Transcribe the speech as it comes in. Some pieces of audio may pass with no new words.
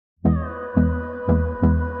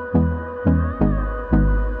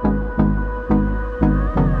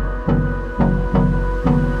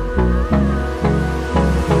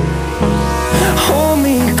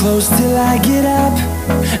close till I get up.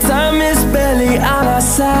 Time is barely on our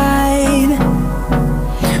side.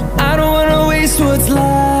 I don't wanna waste what's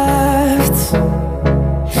left.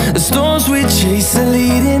 The storms we chase are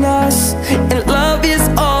leading us, and love is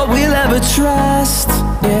all we'll ever trust.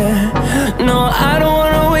 Yeah, no, I don't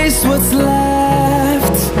wanna waste what's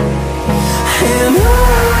left. And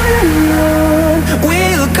on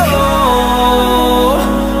we'll go,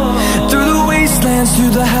 through the wastelands,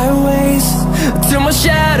 through the highways, till my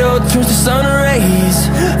shadow turns to sun rays.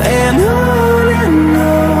 And on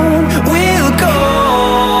we'll go,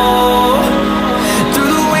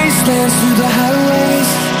 through the wastelands, through the highways,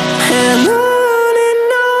 and on we'll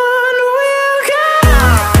go.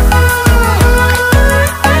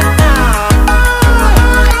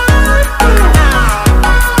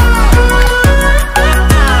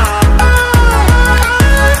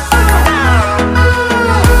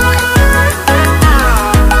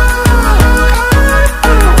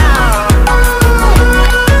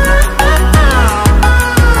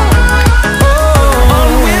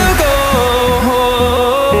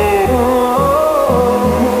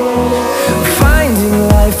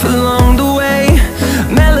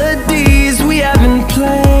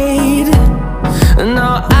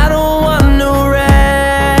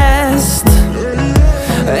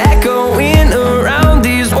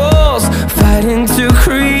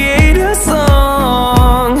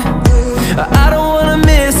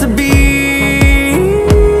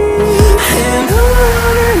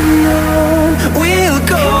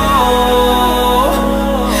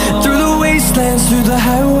 Through the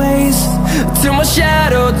highways, till my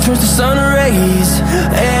shadow turns to sun rays.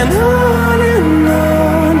 And on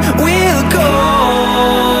we'll go,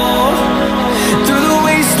 through the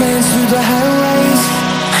wastelands, through the highways,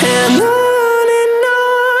 and on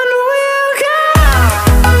we'll go.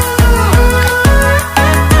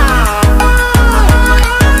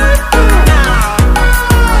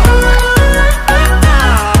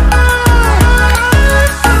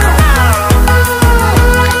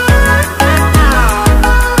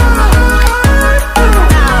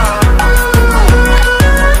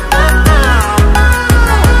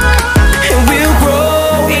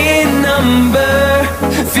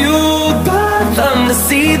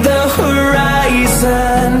 See the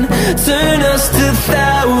horizon turn us to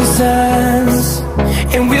thousands,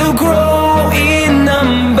 and we'll grow in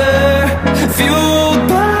number, fueled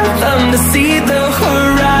by them. To see the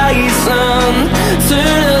horizon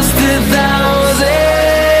turn us to thousands,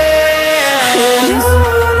 and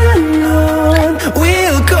on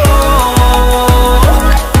we'll go,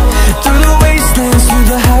 through the wastelands, through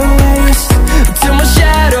the highways, till my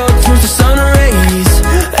shadow turns to sun rays.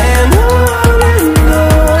 And on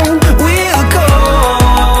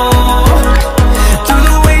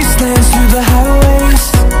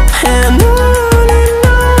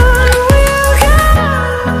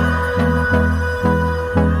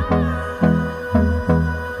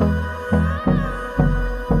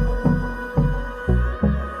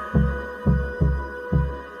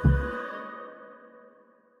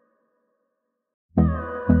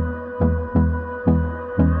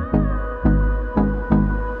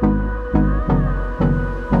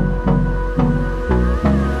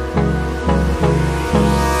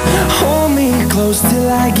close till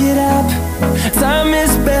I get up. Time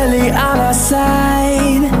is barely on our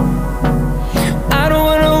side. I don't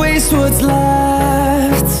wanna waste what's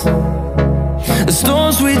left. The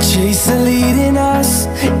storms we chase are leading us,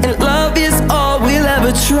 and love is all we'll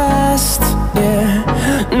ever trust. Yeah,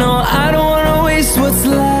 no, I don't wanna waste what's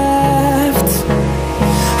left.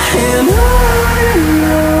 And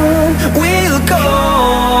on we'll go,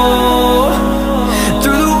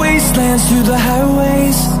 through the wastelands, through the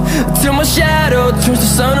highways, till my shadow turns to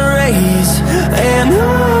sun rays. And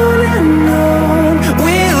on